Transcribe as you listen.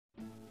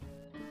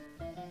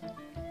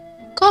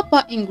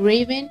Copper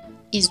engraving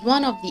is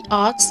one of the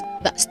arts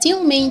that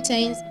still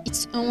maintains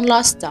its own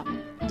luster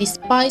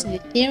despite the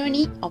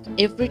tyranny of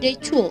everyday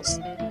tools.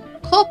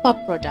 Copper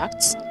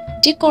products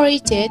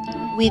decorated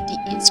with the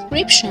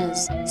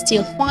inscriptions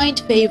still find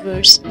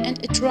favors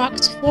and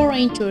attract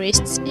foreign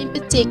tourists in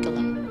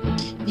particular.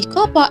 The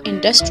copper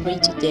industry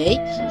today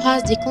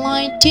has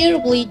declined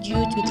terribly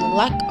due to the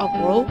lack of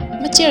raw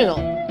material,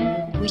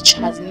 which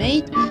has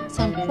made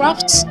some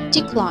crafts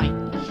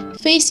decline,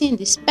 facing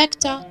the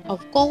specter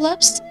of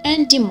collapse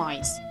and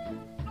demise.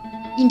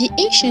 In the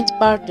ancient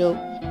Bardo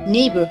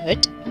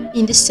neighborhood,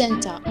 in the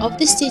center of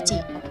the city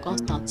of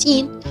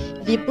Constantine,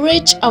 the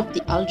bridge of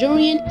the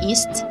Algerian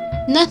East,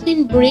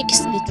 nothing breaks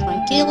the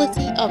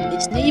tranquility of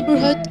this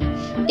neighborhood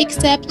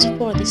except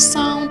for the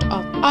sound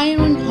of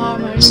iron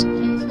hammers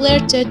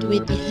flirted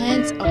with the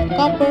hands of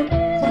copper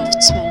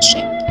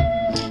craftsmanship,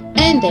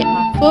 and they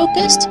are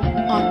focused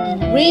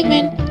on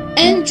engraving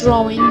and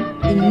drawing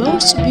the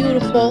most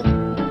beautiful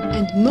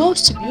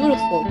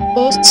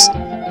posts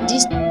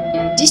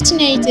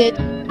destined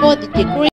for the decoration